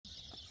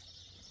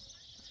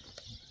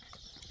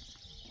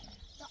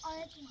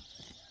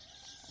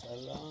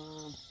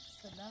سلام.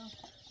 سلام.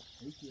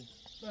 هيك.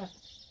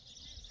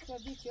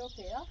 خبيك يا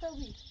اوكي يا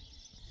خوي.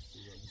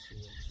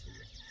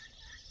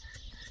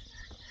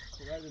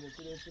 بعد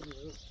نتلا شو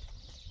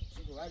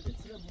بعد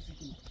نتلا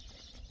بوسيكي.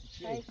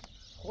 هاي.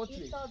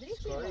 خوتي.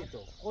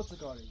 صادريتو. خوتي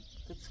كاري.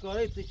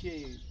 تسكاريتو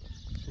كي.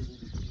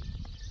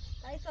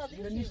 هاي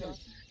صادريتو.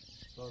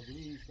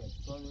 صادريش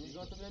صادريش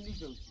انت من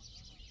نيجوسي.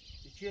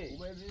 چی؟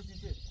 وما يبيزي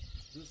چه؟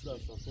 دوست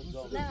داشتم.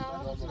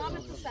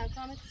 نه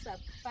کامت سب.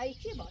 پای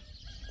چی باش؟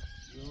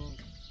 یو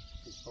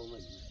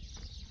اسپانیایی.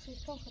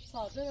 شو خد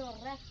صادر و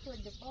رفت و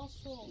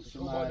لباس و.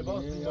 شما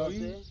لباس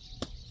میاری؟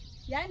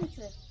 یعنی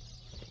چه؟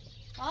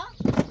 ها؟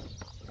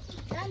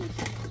 یعنی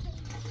چه؟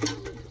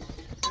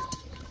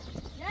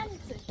 یعنی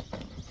چه؟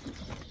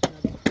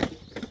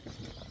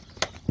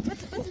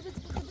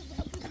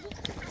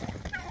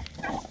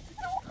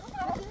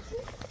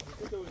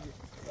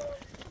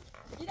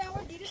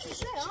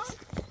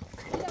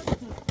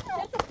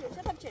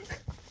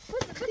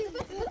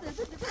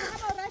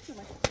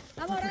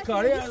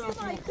 کاری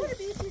نیست مایکور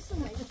بیشی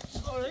سومی.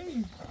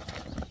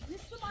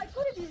 نیست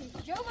مایکور بیشی.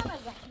 جو ما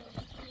مزه.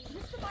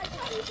 نیست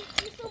مایکور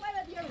بیشی سومی و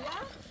دیگه یا؟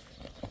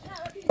 نه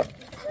و بیشی.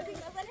 ببین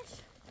نزنش.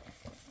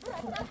 برا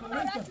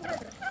راچو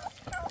بدر.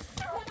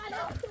 نه نه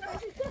تو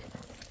بیشی.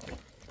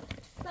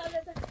 ساده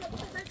تا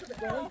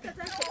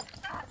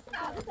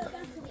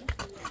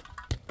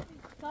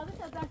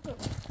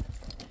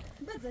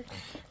بذار.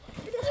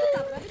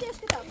 بديش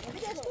كتاب.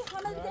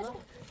 حمل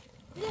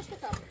بديش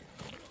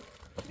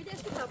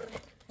كتاب.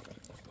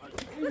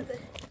 بذار.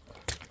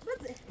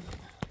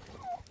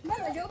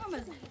 مرة جوابه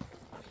مزه.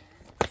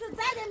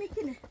 صدقني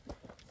ميكنه.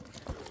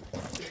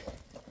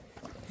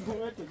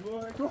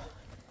 جواتو.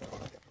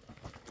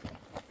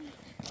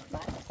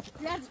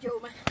 لازم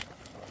جوابه.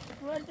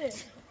 ولدي.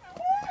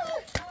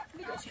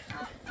 بديش.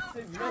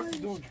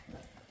 دون.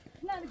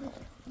 لا بديش.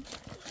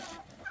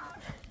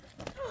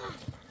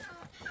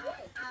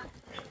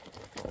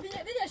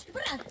 بديش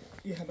كبران.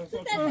 يا بس.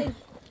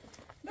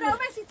 برا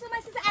ما سيت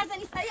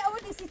أزني ساي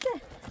أودي سيت.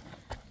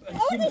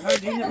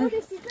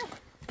 أودي سيت.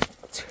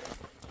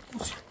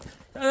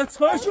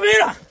 تخش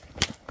ويرا.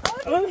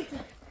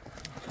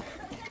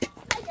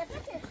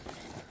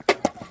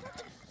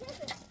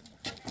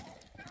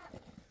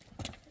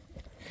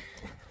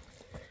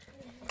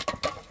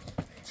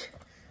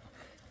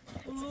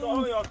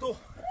 تعالوا يا تو.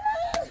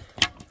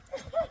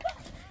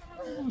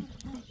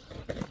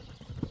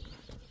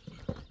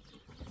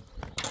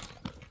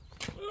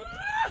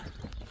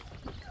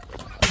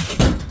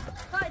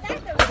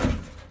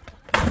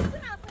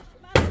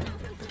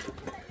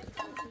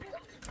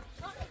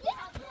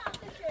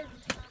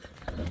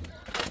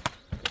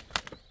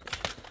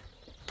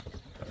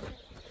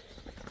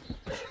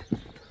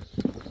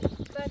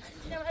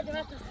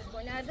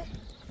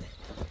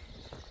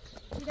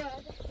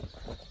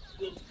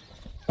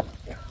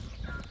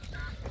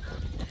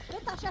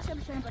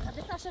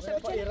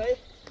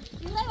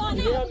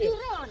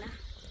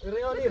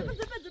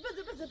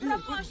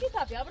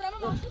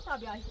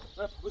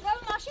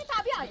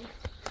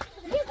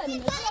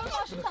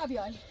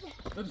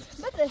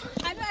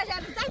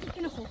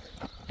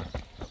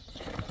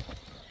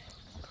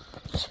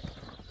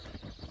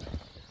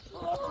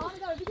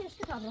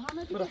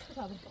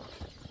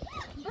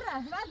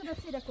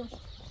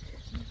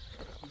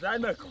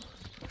 زعمكم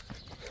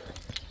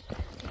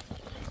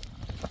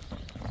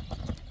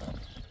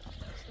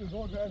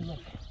الزوج عندنا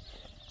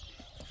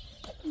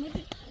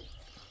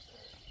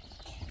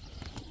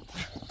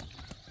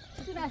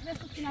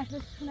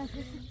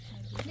تنفس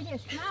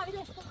بديش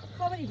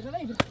خبري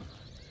برا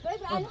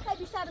أنا خايف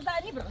يشتغل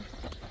زاني برا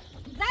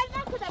زاني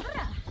ما كده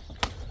برا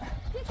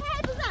كيف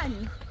هاي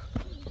زاني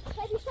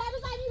خايف يشتغل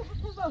زاني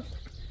حكوا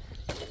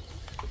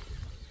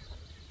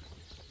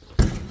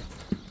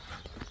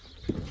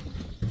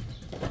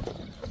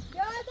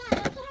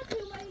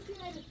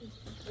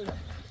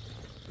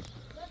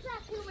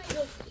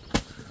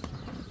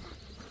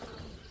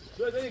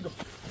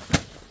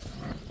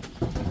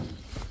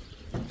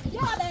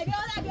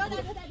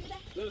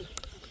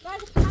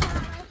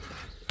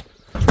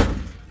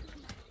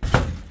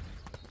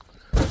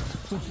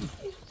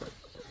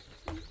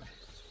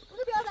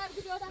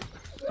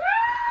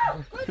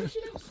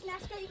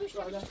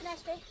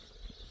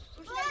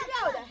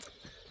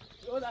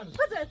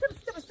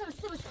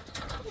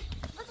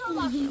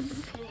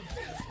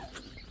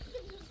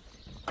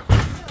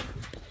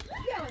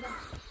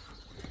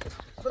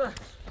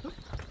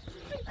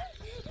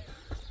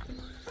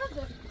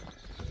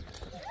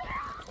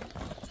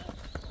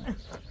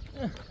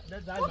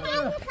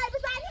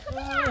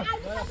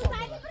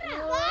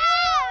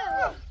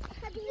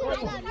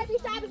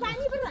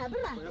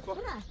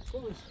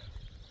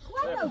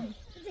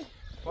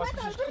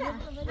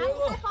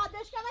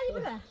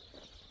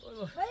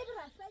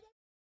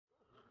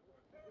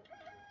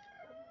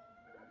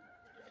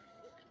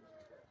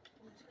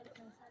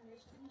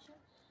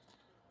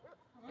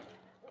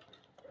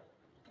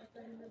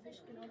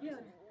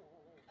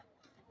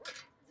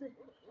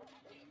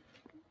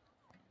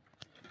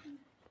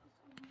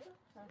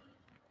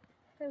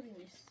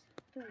ببینیست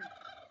توی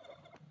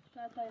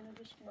تا اینو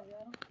بشکنه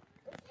بیارم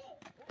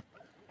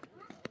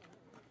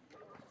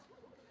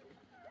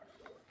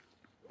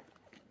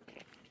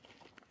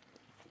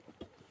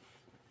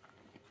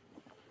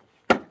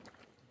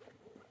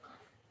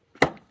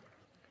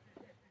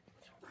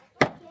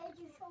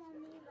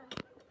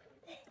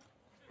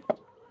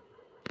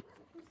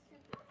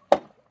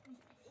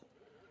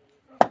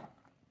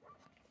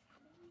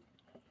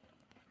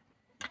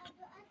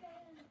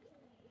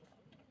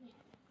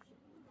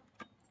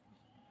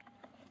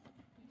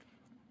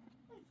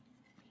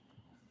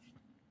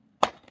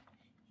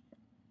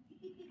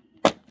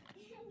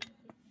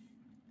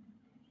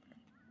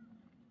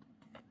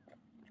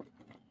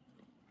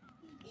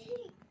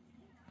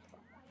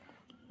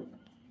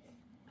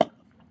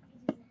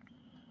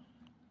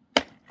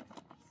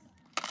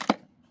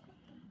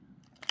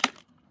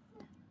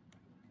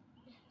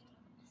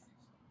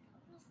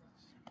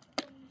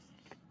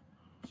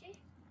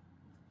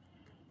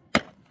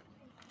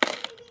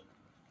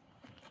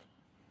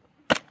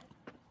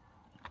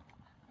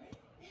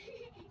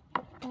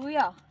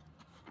بویا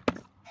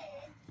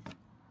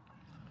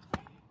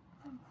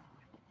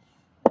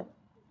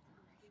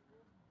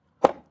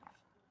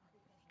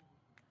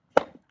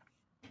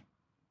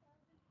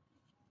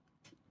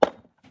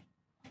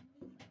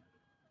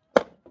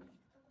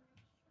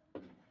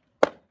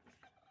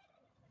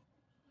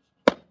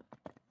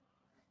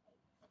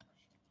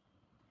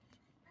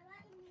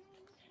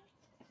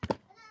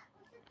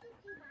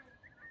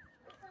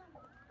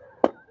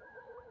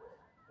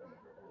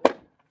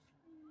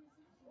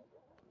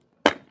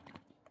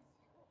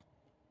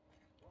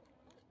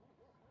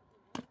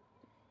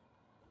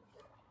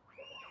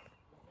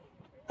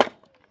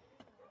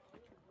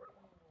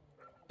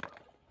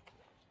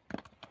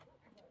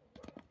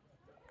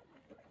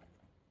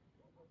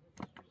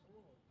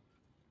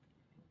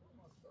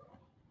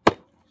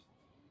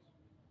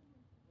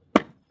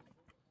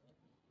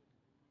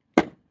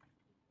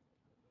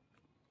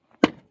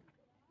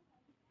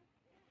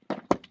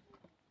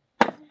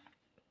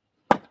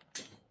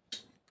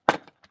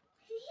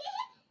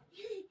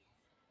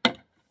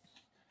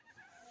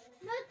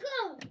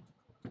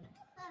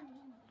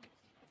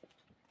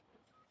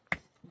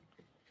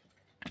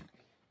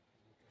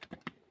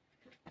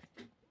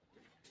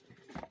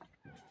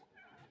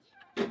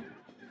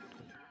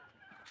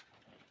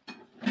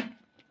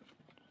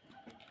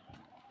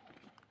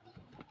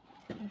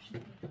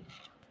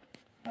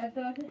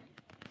برده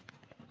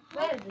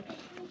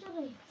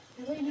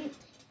برده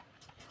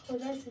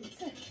خدا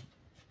سیسه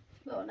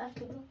با نفت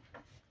برو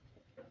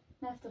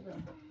نفت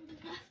برو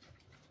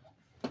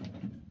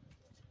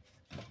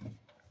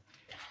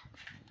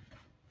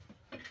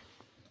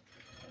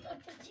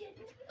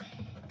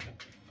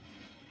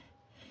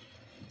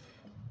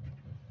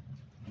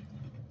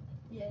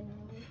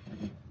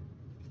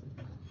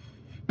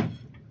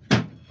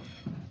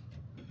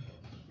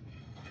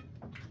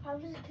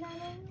Havuz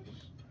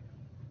planlamış.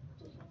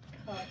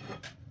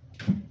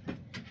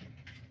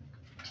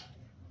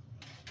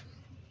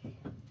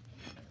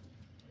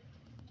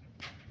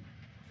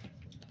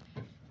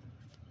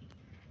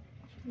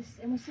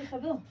 موسیقی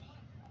بو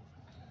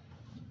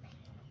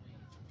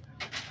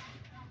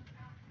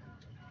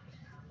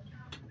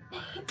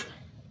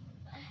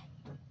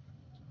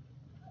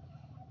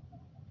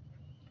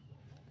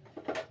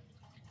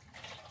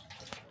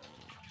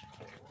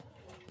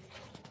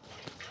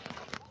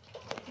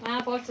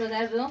ما پارت رو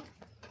در بدم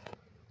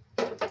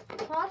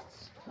Part.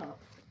 Ja.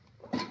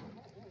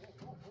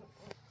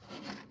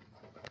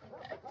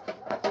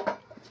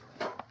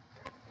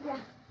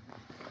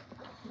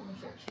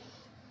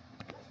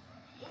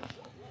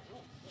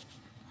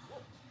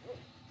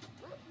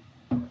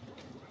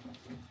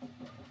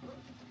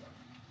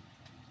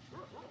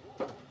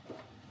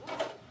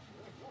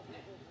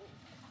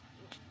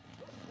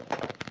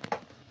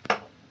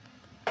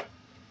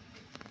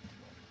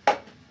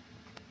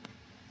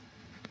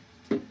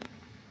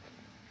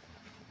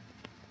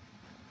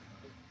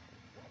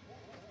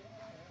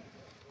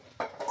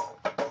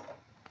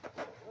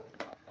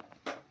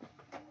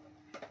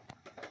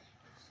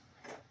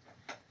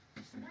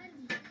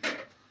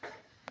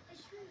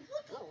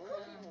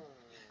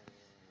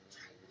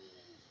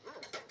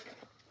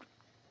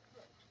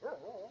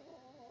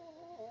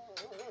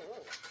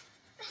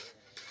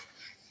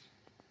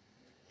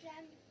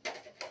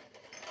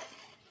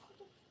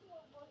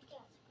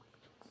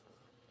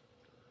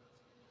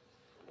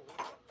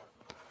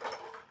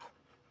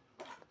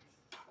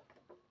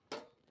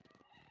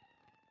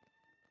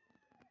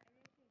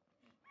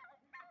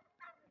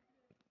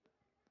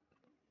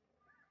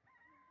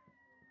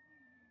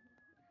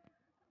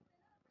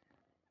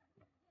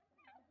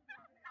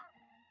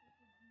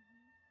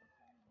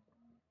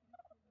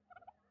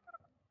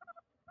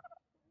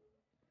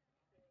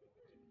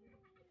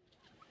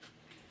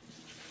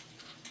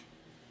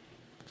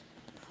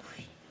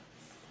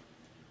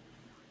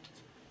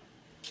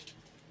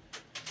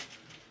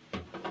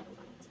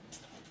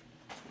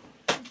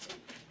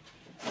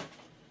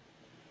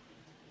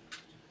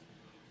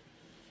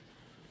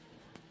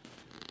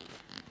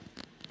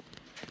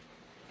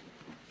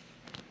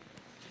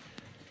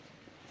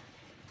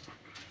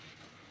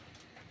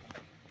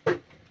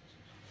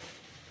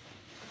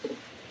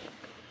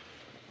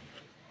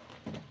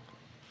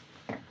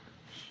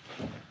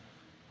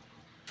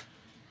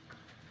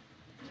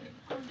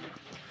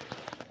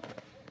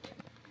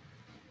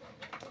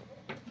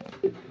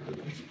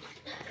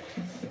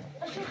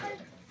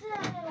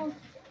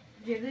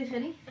 جردی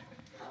خیلی؟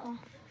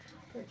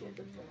 تو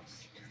جردی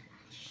بلاس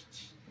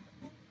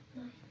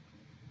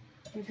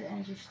جردی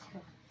انجشتی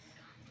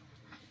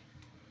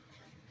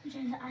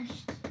جردی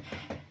انجشتی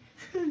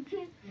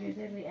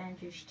جردی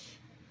انجشتی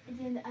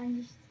جردی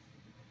انجشتی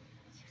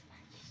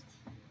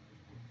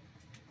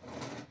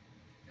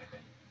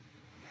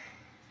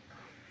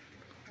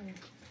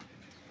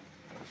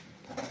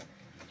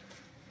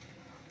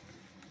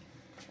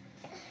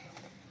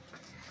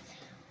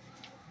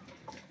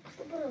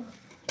برو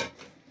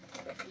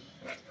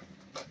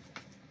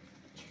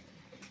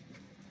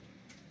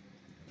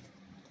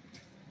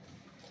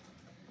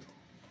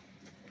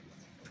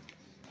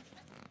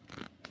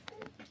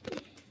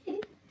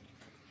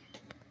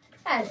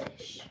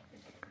ازش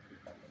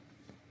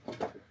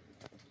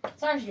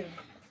سانجو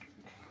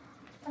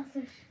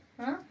ازش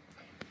ها؟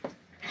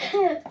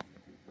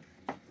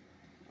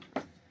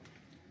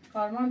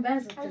 کارمان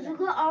بزد از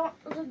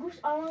دادم گوش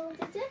آرمان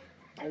بودیده؟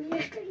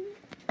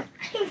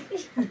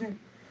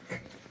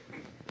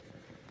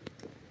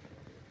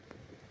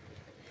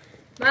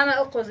 ماما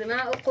اقوزي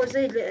ما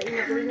اقوزي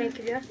يقولون هيك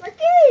اليوم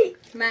مكي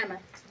ماما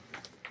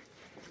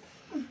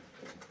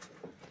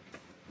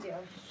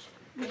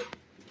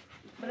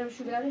برا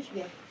شو بيعرش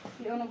بيا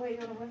يونا باي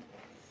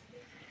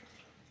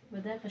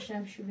بدأ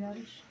قشام شو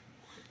بيعرش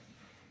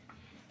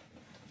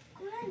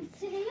كمان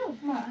سيريو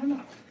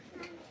ما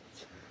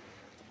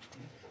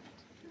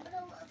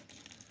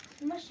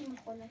ماشي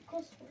مخونة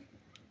كسر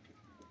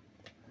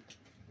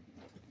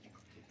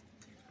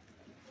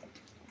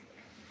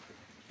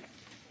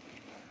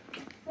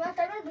ما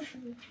تعمل بشو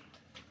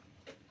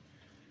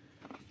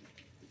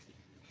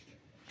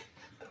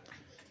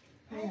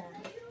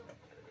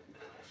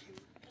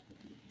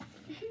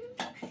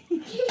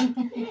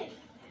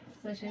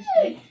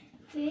ساششتي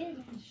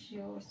فين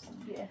شو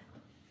بيا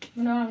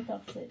من عم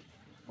تقصد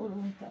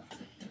قولوا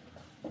تقصد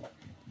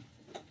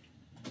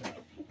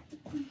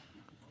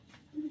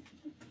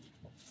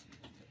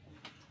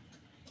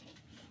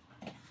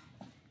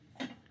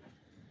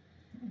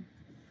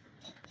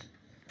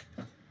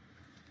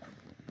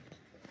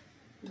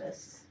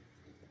بس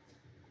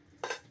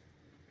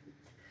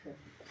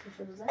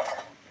شو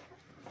بزاف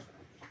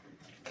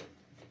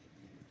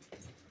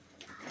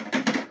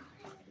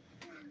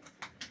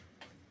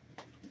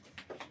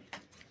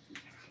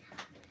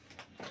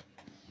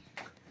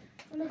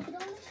ولا كده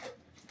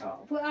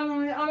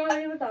اما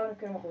يبغى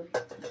كلام اقول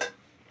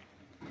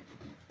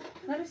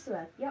نفس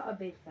السؤال يا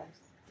ابيت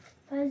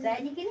فارس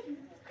زعلي كده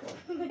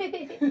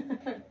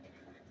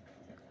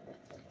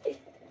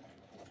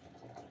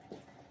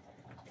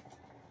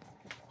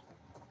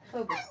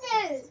خب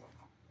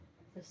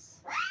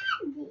بس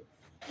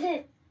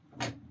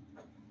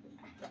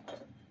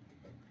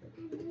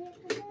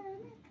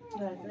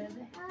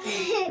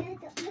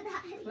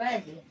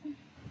وادي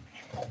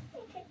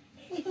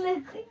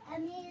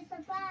امیر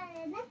سفر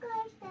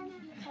نکشتن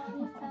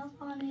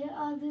خانه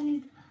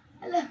آذری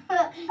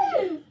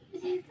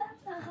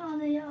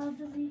خانه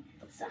آذری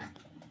سخت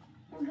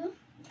بگم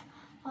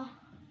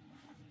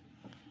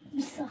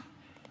بیسا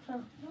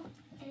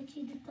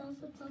چیزی تا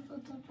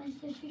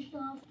 5 6 تا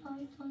 7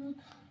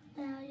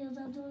 تا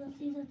 11 12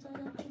 13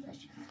 14 15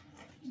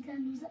 16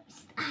 19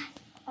 20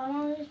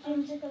 آمان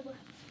چیزی تا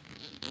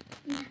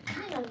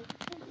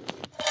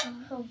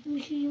خب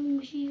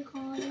موشی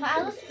خانه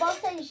عروس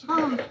باستنش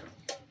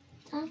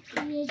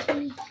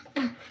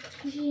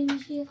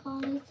میشی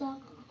خانه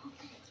ساخت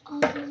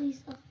آذری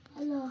ساخت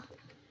الله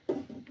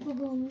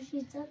بابا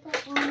میشی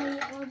خانه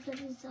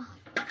آذری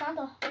ساخت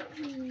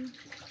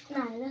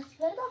چند نه دست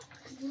بردا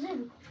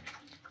زیرو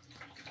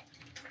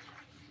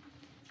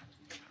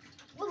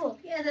بابا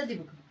يا دادي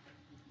بكم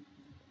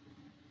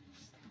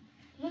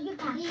بگو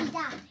 18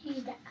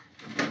 1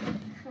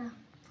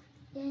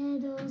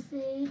 2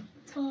 3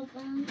 4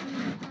 5 6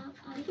 7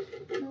 8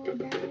 9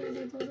 10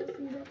 11 12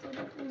 13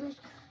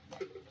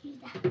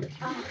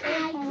 14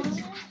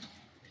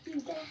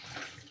 15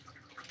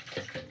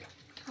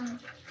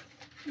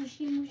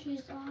 موشی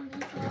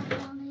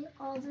خانه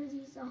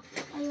آذری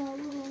ساخت ایا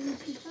بابا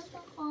موشی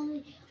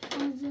خانه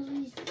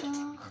آذری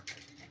ساخت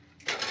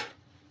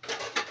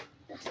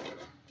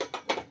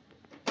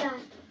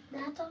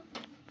ده تا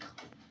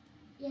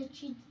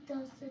یکی دو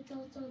سه تا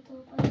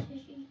پنج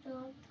شش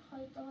تا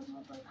هشت تا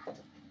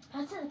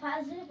نه تا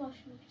پس زیر باش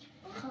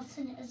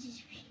خاصنی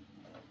عزیز بیش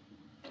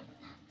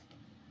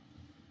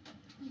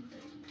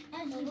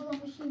بابا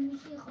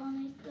موشی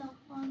خانه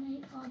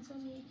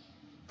آذری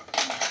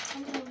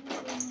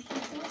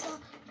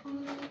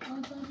خانه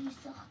آذری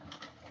ساخت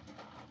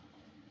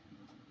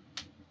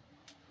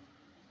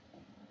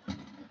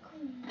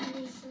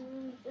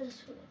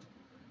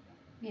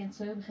bien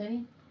soy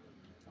بخير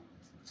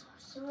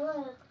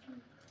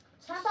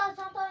چند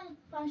تا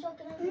 5 تا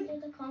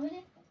کردن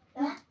کامله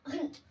نه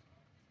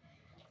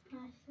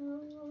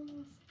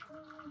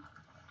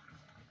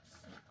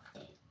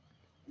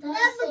نه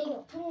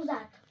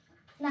 15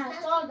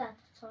 نه 14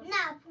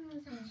 نه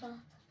 15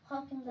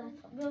 خب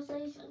 15 بیا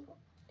سایش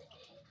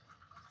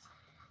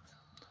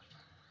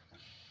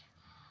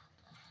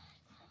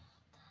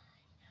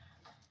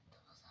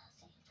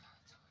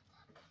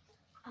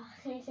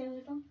خیلی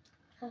سمیدم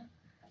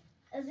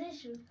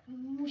ازش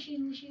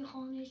موشی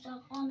خانه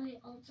خانه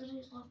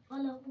آتری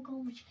حالا بگم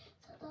موشی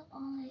صدا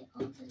خانه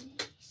آتری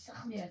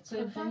سخت Ja,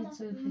 12 niet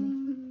 12.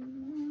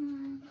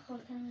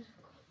 خودم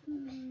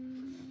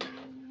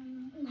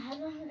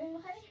هذا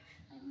المخالف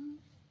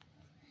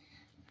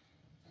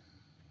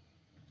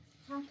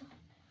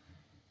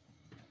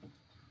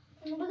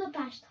بگو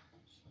 5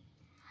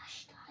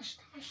 8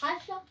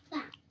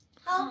 نه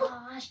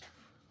هشت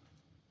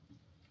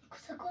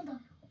کدام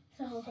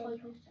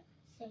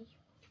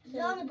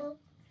زان بو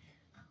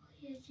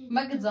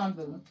ما قد زان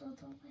بگو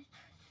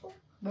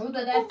بگو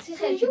دادر چی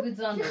خیلی گود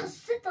زان بگو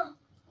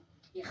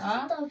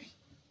يخطب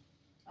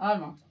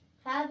آرمان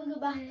فعل بگو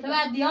تو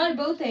بعد دیار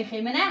بگو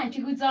تیخی من نه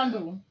چی گود زان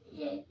بگو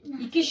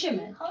یکی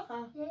شمه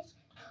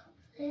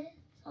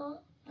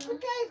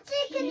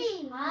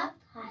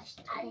هشت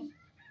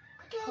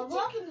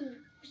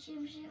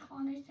میشه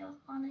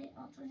خانه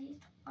آتری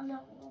حالا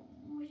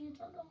میشه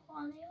تا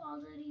خانه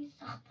آتری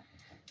سخت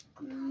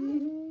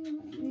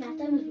نه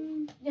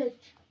تمام یک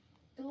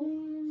دو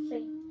سه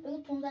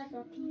بگو 15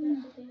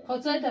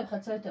 خود سایت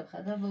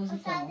بخواد در بوزی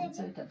تمام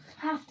سایت بخواد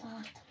هفت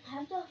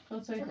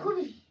خود سایت بخواد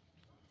خوبی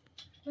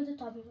بده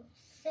تا بگو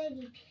سه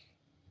لیپی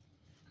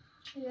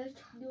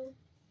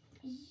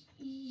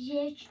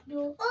یک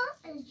دو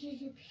از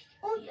جیزی پیش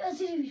اون از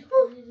جیزی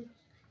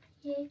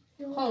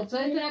خود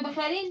سایتونه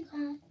بخرین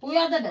او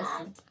یاده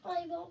بسید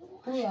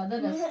او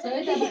یاده بسید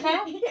سایت بخر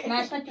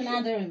مشقتون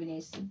نداره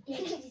بینیسید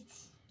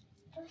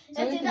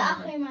سایت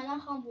آخری من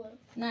خواهم برو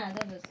نه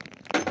ده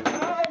بسید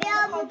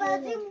بیا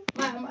بازیم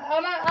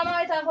اما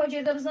ای تا خود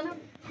جیرده بزنم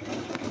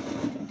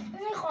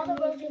این خواهد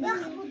بازیم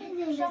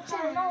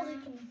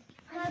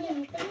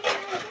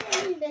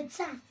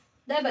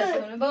ده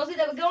بسید بازی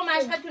ده بگه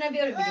مشقتونه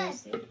بیاره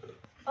بینیسید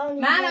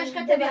من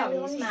مشقت بیاره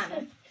بینیست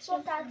من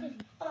صوت تعطیلی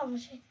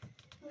موشی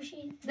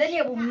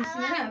دنیا بو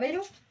بینیسید نه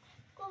بیرو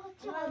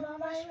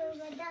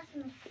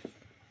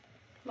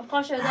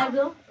مقاشه در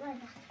دو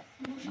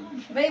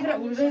ویبره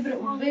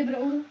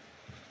اولو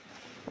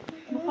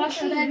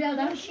مقاشه در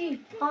بیادم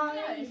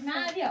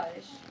نه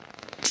بیارش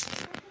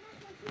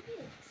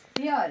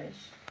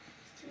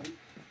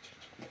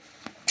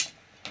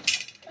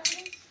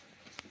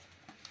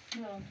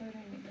نه تو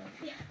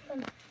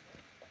نمیدارم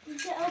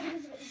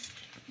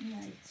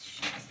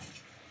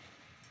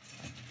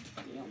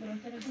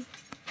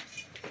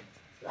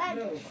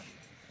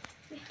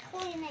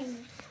خوی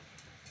نیست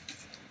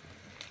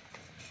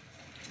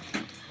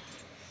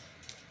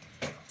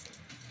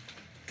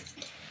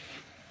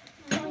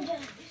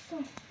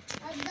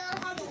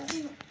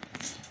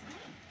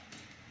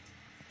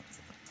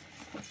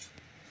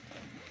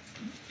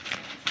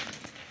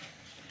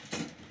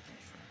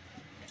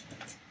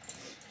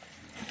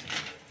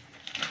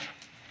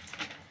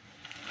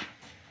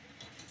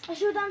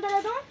شو دم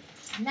دردم؟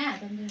 نه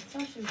دم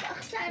دردم شو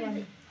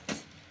اخسر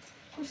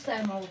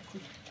کوستر ما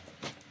بود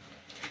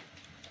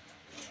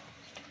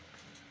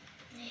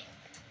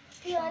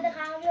پیاده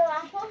قبل و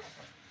هم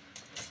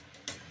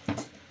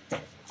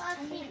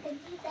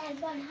خواستیدگی در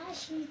بانها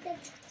شیده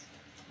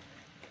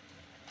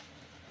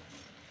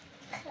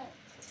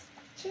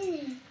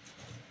چی؟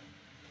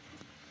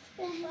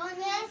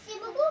 بانه هستی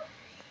بگو؟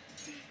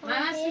 من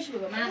هستیش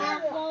بگو من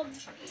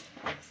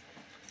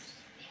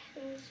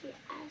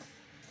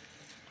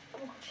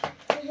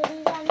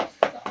بزرگان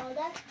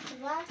سعادت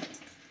و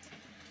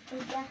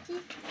وقتی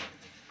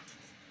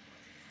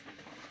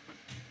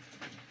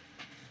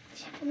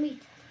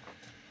امید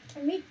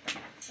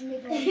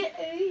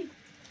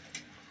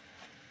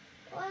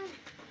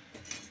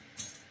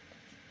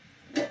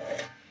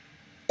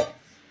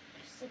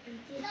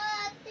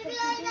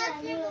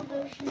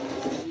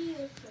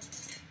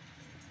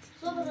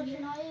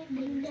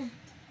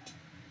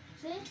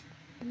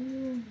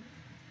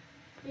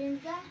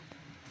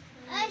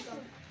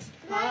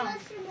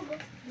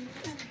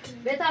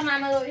بهتر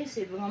محمد رو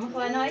ایسید بگم من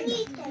خواهی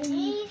نایی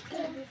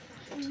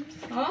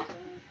ها؟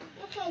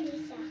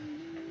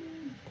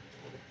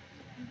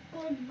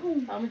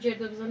 همون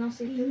جرده بزنم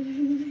سیدو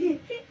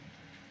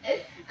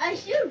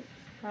اشو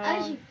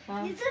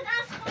نیزد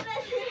از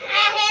خودش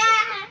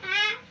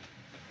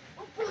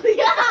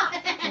بویا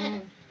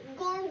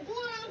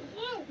گلگون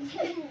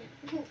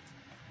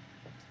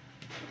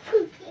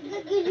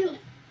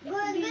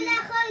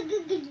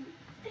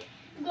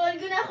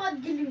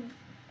خود گلو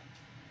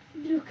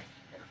دروک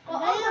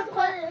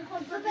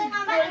خود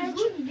ببینم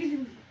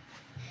گلو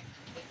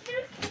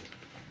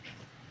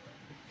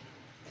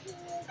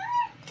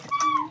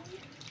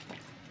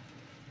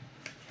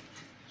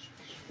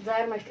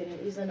زهر مکنین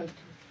ایزنم تو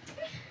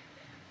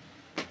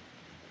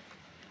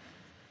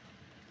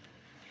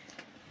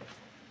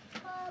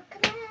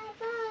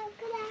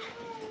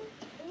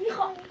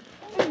میخوام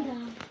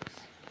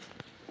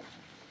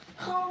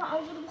خواهم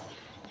اول بخورم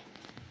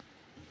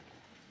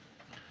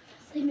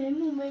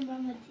سیممو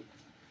میمامدی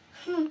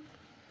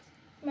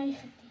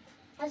میخدی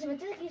از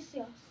بترکی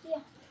سیاه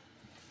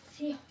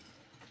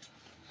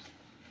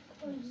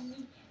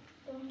کلی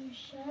دام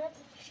شد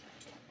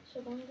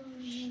شبان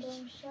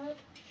دام شد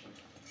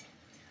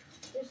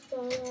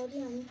استعدادی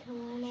یعنی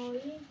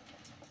توانایی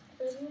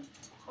بروز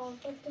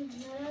آفت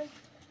مرض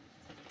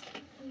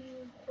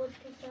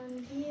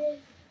خودپسندی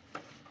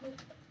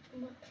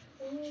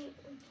مطلوب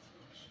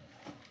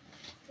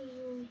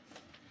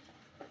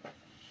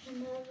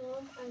شما را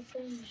از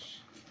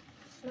بینش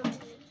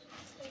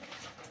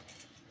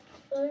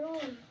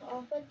بروز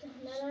آفت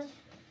مرض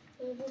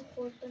بروز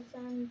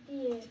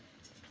خودپسندی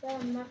و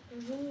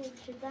مغرور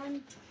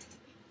شدن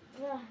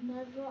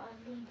رحمت را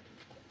از بین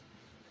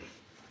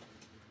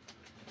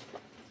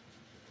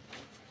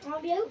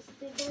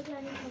استعداد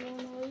یعنی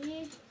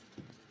توانایی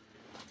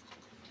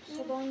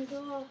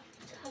شبانگاه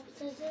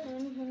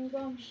یعنی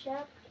هنگام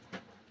شب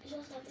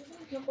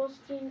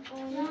نخستین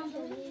آنی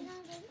شدید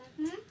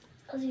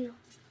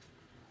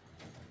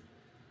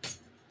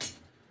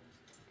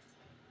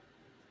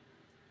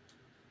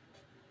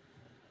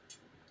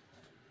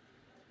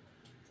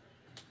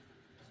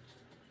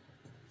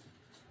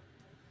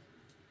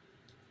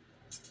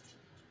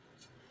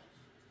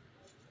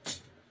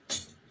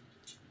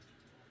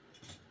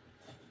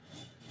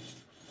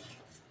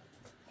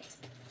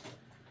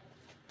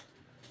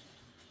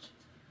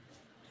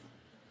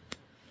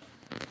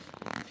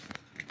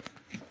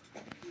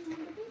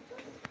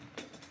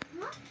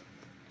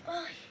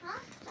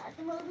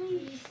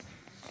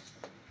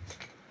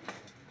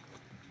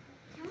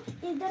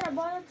إذا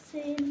ربعت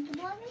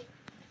سينتماني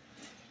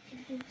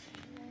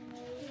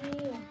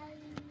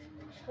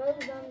خل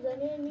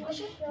زمزمه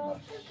میشد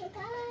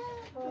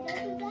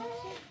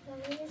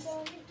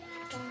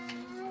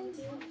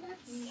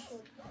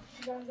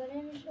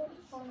زمزمه میشد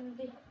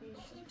خانده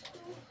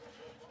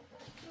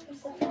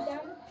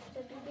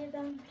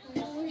سپیدم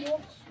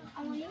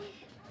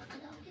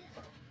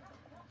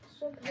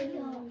صبح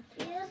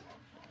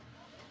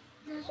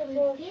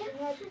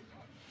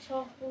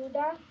چاق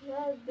بودن و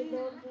از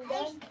بیدار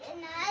بودن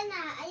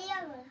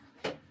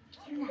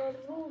در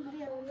روح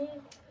خانه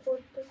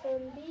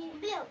خودپسندی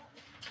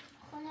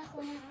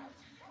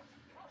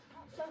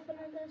صاف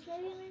کننده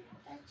شوی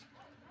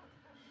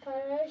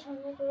پرورش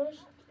همه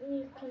رشد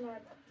می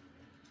کند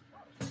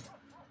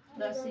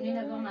در سینی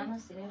نگاه من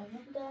هست سینی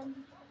نگاه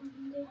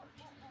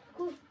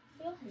کو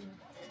بیا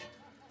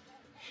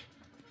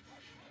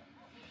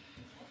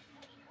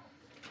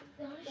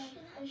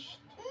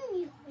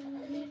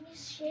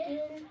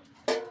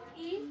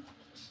این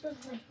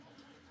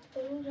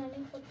برو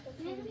زنی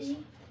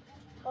خودپسندی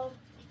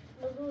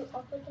برو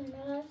آفت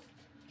نرست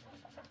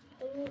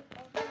برو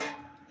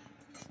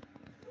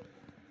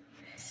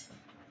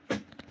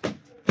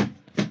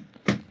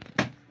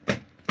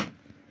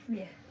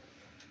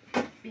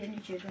بیا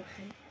نیچه رو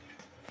خیلی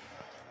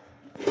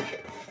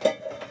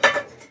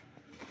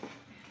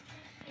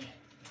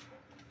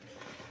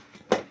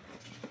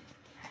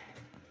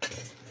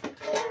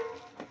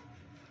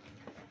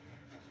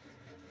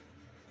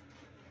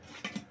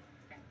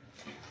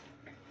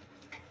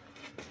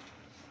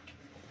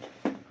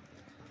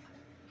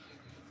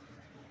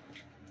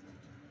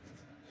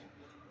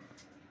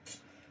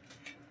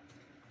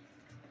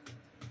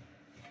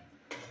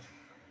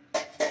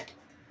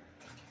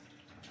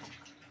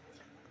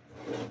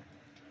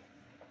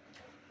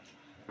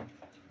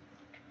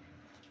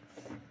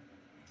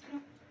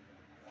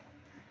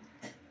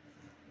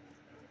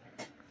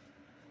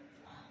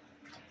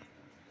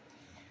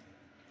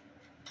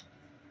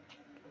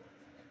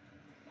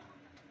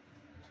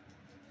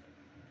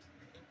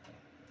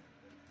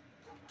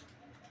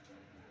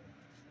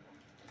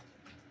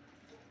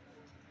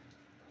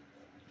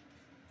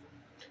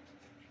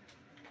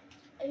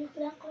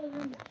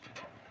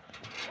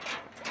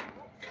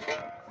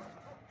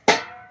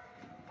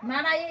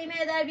من یه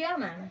ایمیل در بیا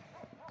من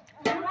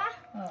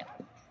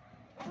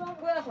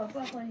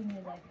بخور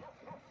ایمیل در بیا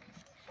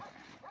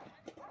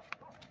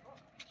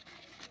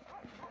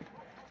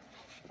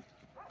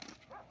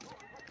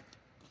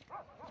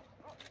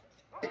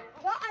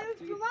دا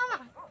عروف رو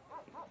ماما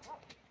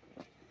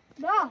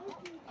دا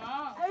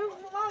عروف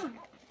رو ماما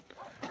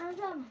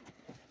انزام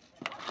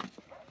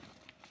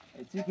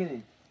چی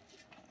کنی؟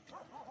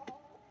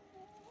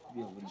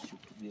 بیا بری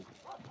شوک بیا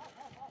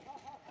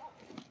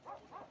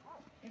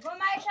میگم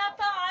من شب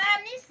تا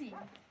عالم نیستی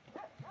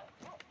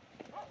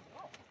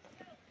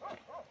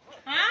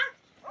ها؟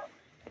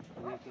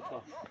 بیا که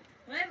تا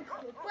من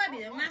کوه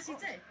بیده من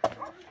سیته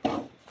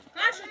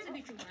کار شده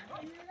بیچون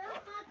من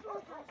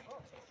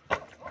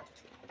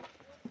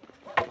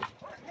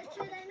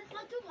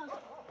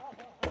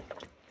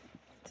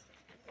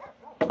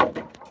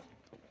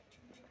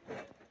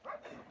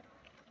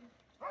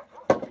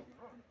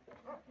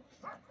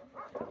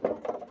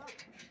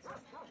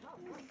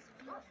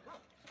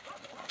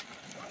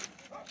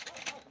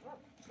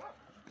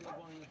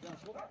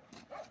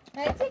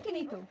Kaj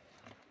cikini tu?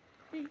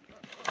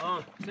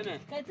 سنه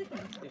Kaj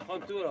cikini?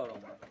 خان تو را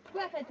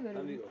Koja kaj tu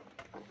همین veru?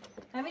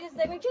 Hamid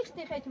زمین چه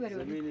چی kaj tu veru?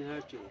 زمین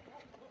هر چی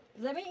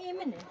زمین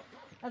ایمنه.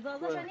 از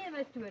آزاش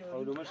نیه tu veru.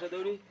 اولو مشه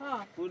دوری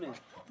ها کونه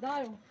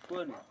دارم.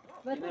 کونه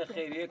و اینه تو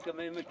خیریه که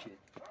می مچه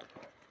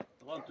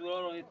خان تو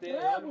را ایت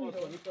راه هم میره.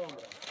 واسه نیت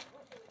عمره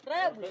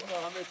رابو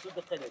همه تو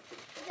دقیقه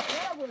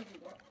رابو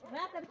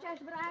رابطه بچهش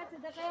برای هر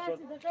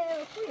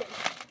دقیقه خویه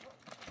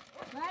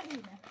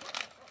وردینه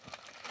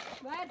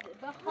ورد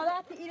با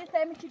خالات ایره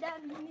تمی چی در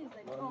نیست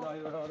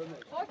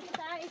خوش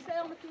مثلا این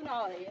سلامتون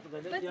آره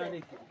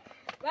بسه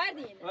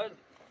وردینه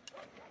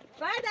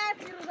ورد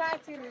هرچی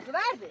روز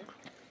ورده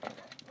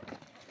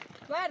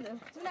ورده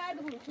تو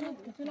نرده برو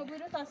تو نگوی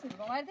رو تصویر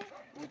کن ورده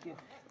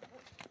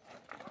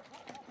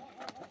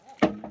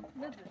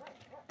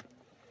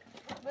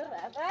بده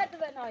ورده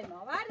به نایما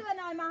هم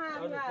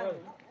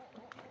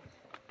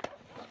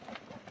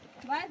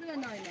ورده به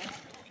نایما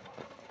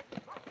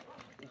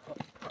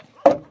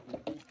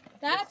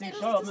هرچی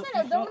روز تو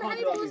سر دور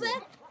همین روزه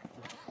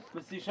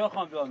بسی شاه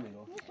خان بیا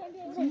میرو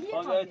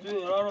خان بیا تو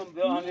ایران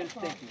بیا همین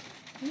استیکی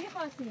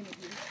میخواستی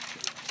میگی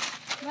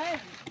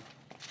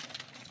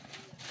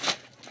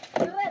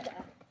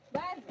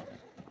ورده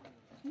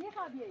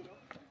میخواد بیایی رو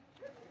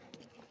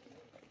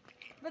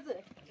بذار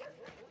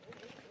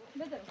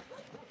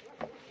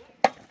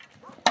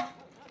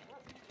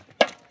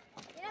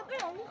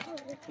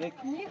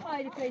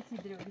میخوایی پیسی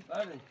دروی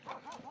بله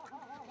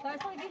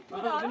دارسان گیت تو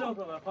بله دارم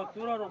بله خود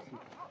تو را رسی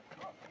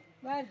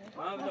برده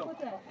بله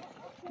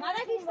من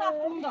اگه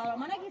ساختمون دارم نه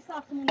من اگه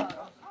ساختمون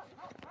دارم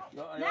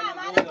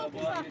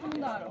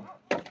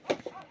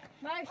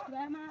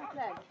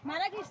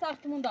من اگه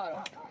ساختمون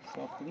دارم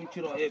ساختمون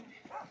چی را اب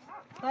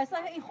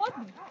دارسان این خود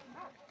بود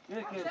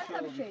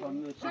شرطه بشه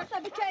شرطه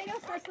بچه ای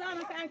راست اسلام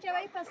که انچه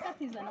بایی پس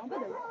تفتی زنم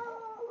بده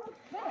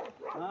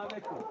نه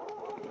بکن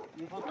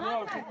میخواد تو من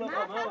را رسی تو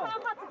خواهد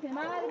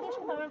من دیگه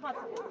شما خواهد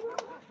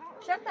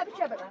شرطه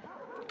بچه بده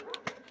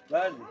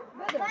بله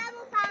بده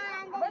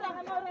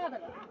همه را بده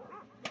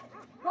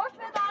خوش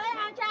به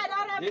داره انچه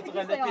دارم هیچ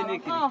غلطی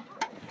نکنی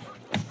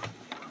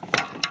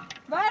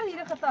بردی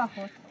رو خطا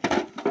خود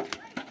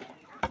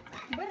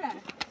بره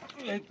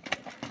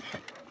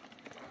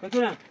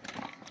بکنم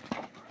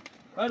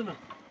برمه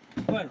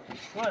باید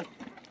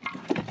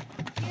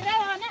ایره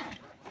ها نه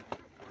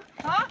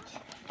ها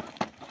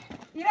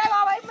ایره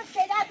بابایی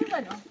مشکیده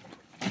بزنم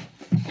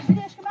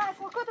بدهش که من از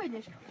وقت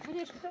بدهش که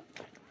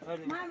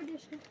من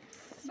بدهش که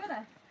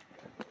بره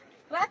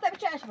رات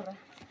بچهش بره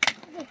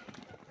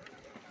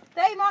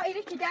دای ما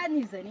ایره چی در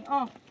نیزنی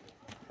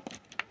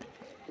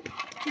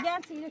چی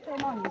در ایره که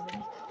ما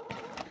نیزنی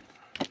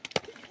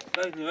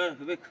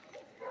بکن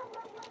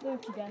دو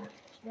چی در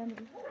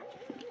بگو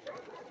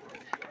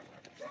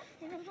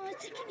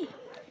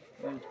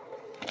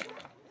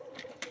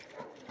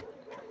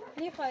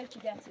میخوای چی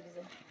در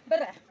بزنی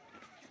بره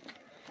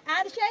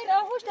عاد شيء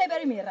راهوش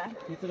تبري ميرا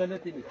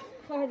يتغلطي لك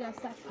خذ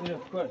دسته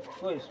كويس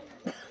كويس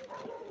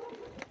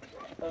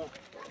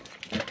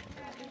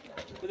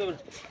كده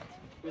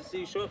بس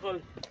شوي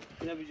خالص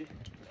هنا بيجي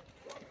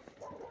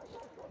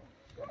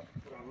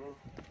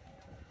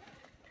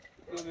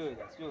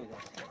يو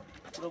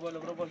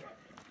برو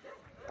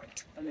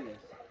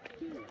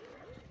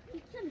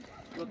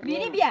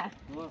بینی بیا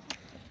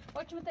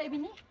اوچ متای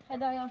بینی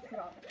هدایان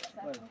فرا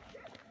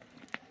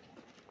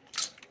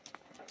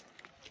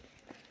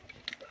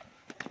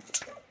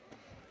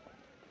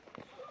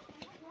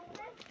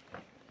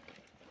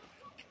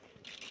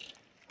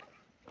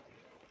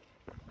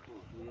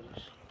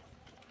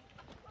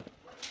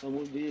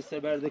همون بیه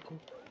سبرده کن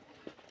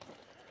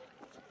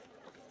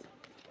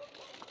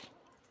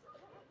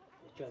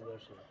چند دار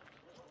شد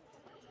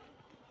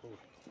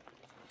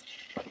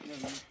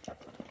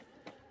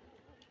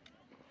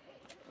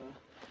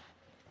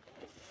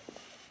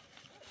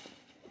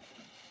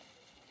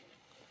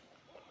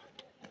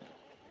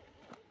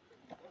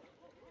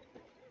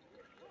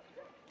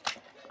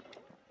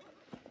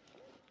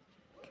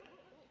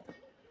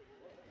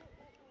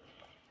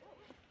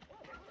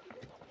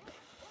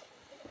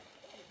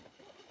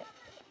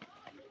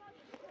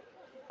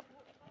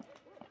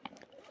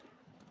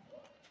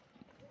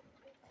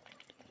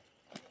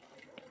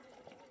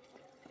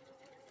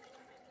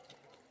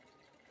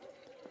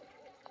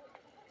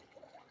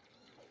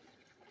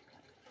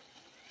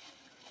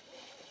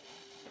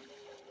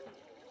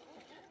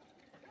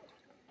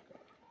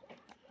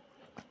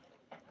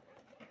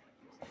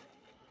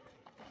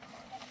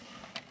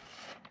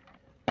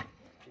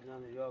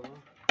یا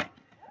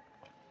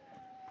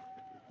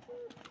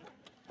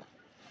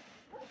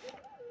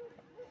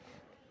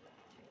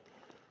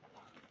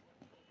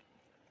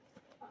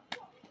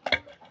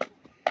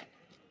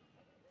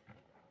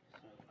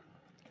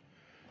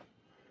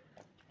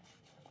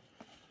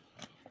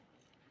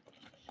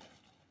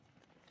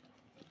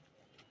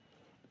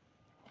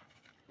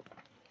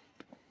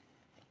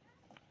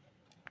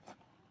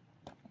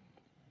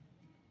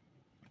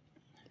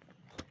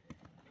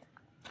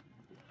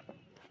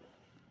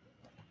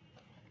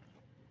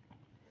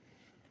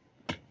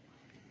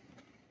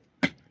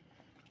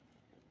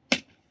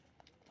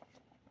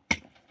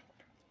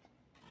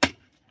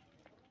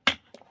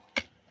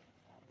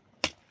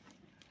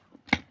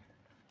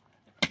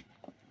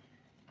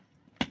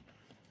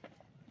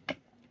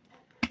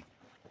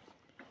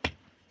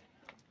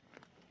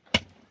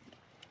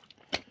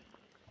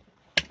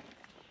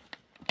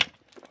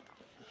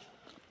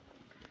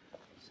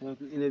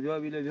اینه بیا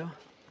بیله بیا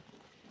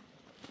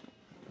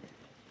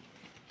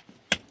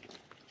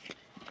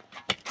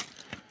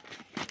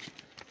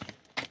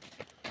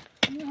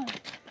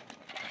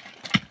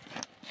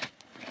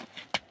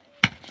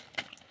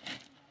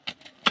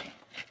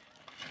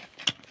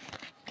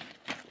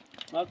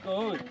مکو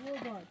هون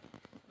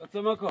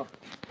بچه مکو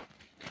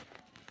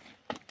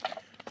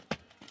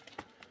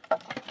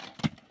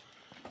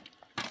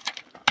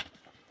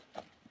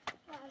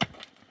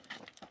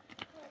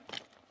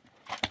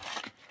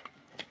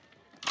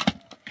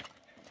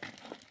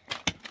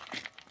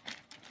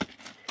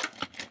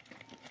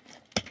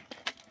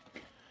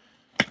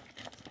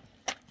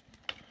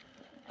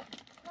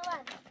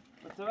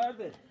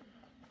verdi.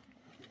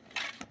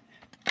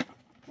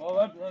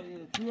 Baba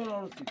tu var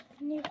orası.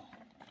 Ne?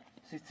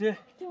 Siti.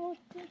 Tu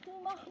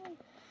mahmut.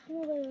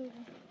 Ne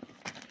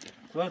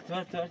var?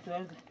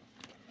 Ver.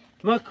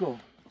 Mako.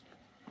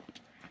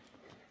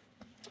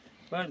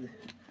 Verdi.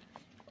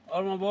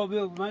 Arma baba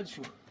yok ben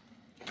şu.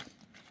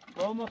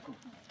 Baba Mako.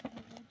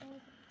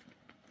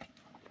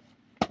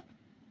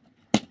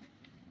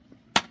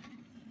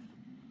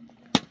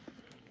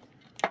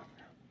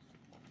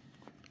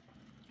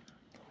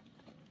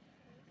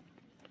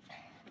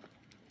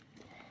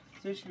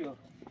 Seçmiyor.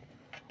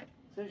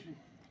 Seçmiyor.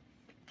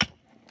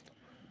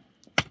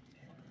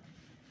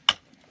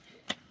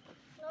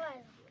 Ne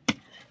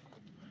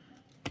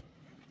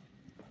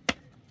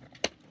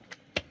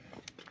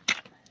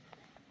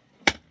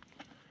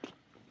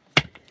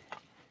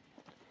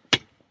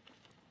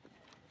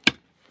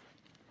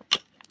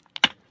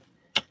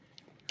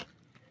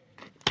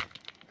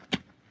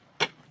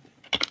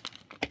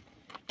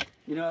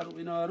var?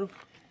 Yine Arif.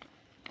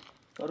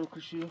 Arif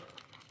kışıyor.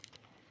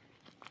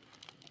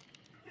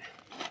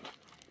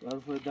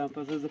 Arif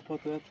dempeze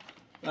zıplatıyor.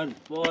 Hadi,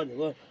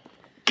 var.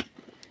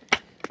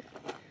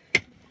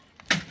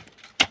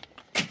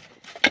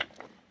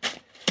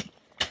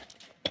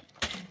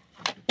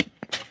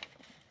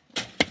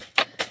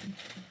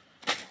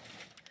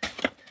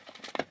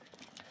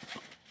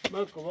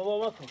 Mako, baba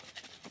Mako.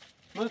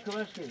 Mako,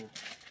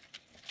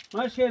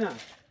 maşkena.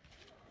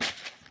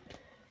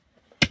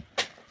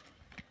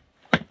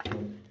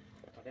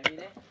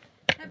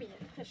 Tabii,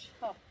 kış.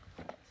 Ha.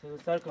 Sen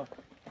sarka.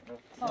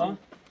 Ha?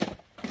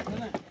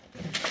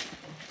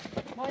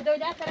 ما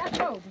دولت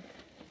طرف رو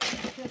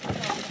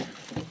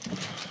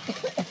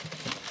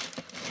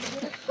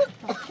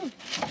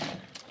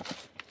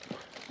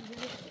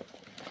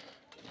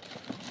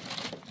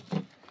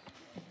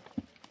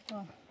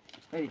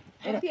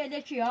گفتی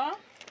اده چی ها؟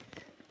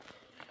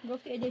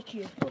 گفتی اده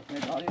چی؟ گفتی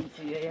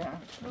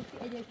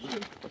اده چی؟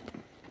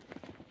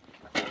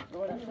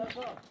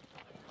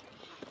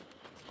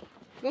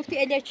 گفتی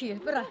اده چی؟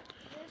 برا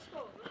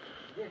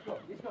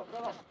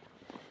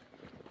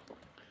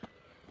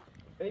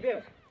Baby.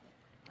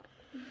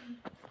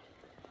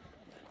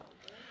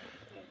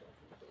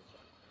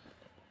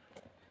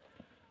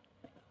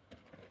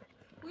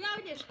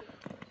 Uyanış.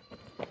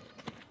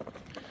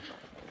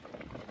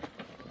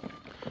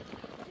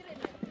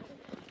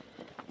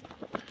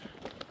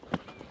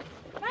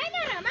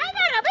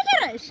 Maynara,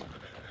 bıcırış.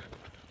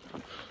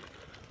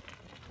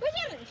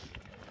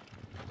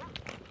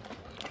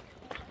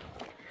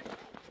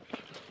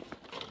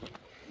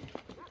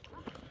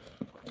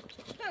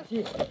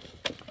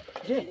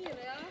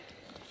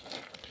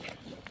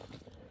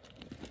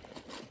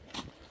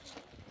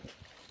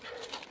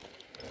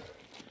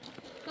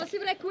 Così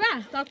per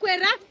qua, sta qui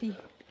raffi.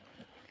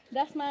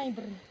 Das mein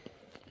Br.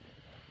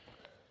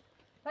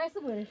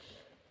 Paysı bölüş.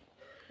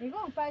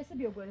 İgon paysı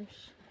bir bölüş.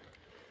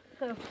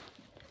 Tamam.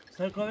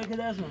 Sen kahve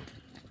kedersin.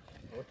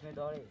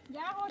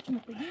 Ya hoş mu?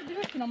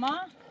 Gidiyor ki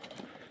ama.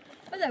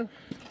 Hadi.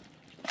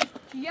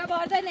 Ya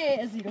barda ne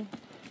yazıyor?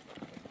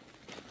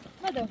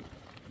 Hadi.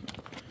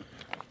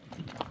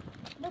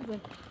 Hadi.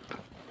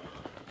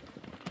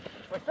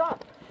 Başla.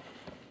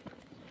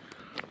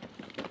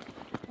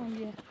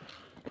 Hangi?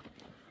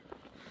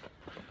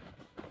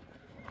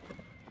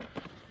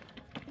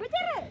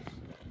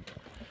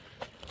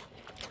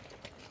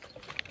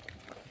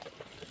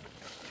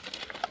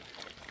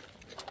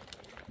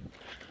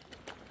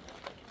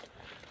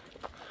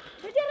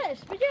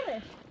 Bıcırış.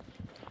 Bıcırış.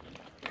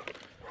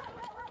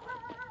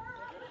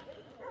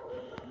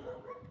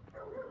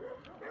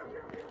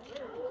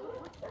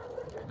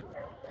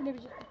 Ne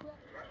bıcırış?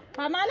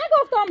 Bana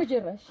گفتم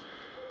بجرش.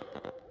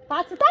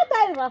 پس تا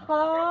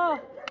رخا.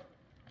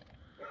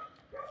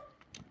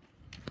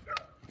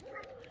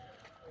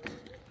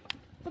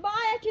 تو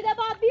باید چی ده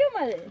باید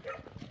بیومده.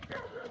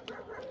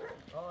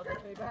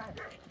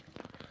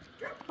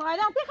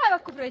 خواهدم که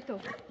خواهد کبره تو.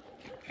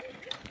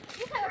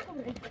 کی خواهد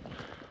کبره؟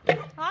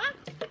 ها؟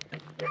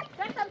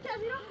 دستم چه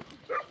از ایران؟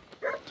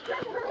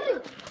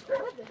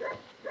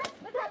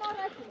 بده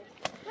همه رشته.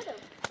 بده.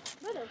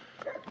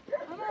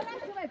 همه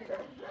رشته بده.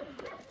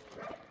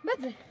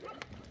 بده.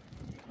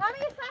 همه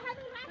یه ساحه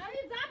دو رشته. همه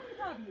یه زبط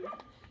کتابیه.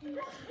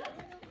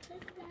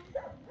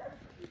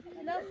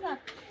 لازم.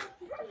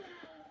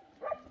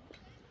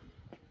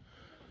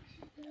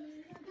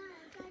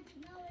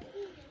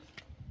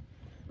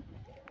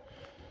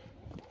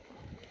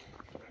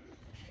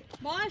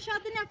 با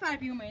شاید نفر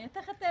بیومه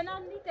تخت انا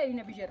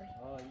نیترینه بجره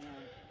اینا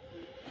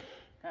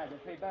هذا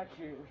في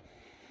باكي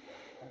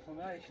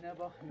اصلا ايش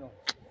نبخ يوم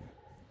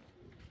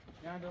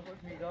يعني لو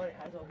قلت ميداري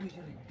حتى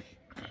بيجري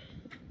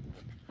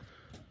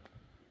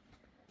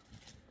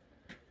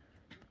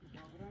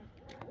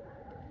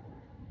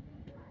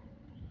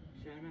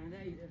شرمنده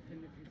ایده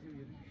فیلم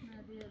فیلم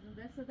نه دیدم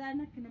دست در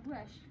نکنه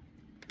بوش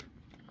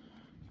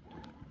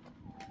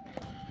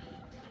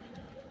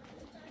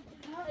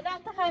لا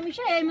تا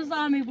همیشه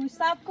امضامی بود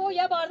سب کو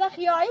یه بارده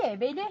خیایه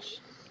بیدش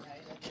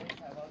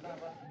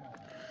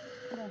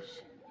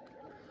باش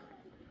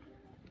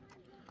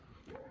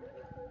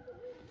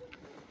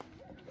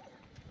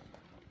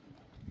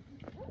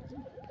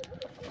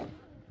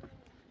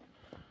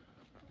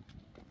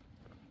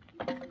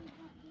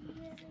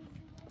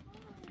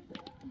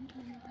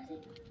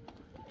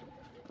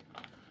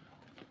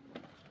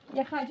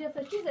یه خرجی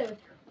هسته چیزه بود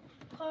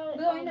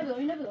بدو اینه بدو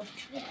اینه بدو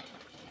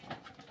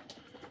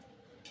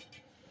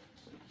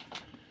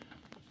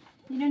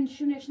اینه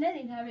نشونش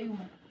ندین همه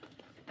اومد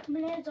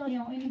بلرد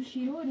یا اینو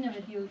شیرو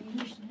نمیدی و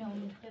اینش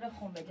نمید خیلی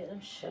خون بگیرم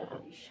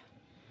شدیش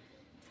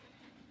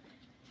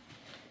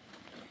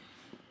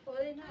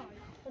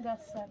خدا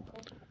سر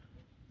کن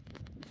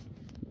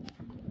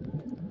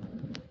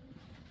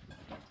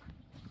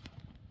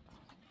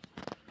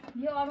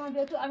بیا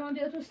آرمان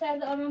بیا تو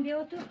سرد آرمان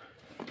بیا تو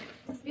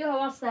بیا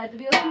هوا سرد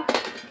بیا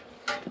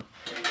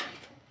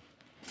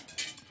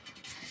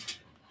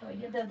تو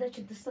یه دفعه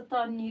چه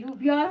دستا نیرو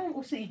بیارم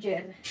او سی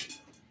جرده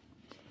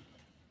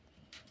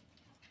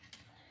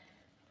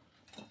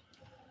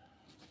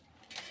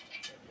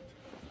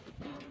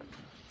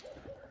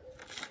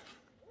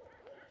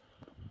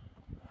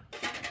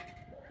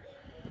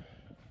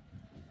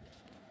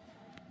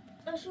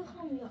اشو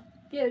خمیا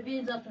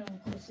بیا زاتون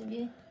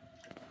مخوصی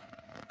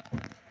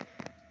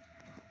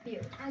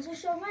بیا از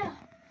شما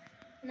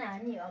نه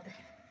نیاده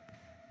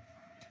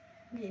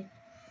بیا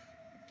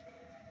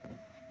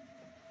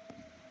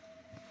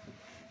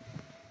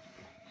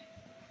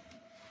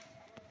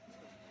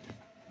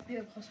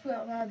بیا خواست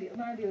بیا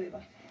من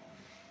بیا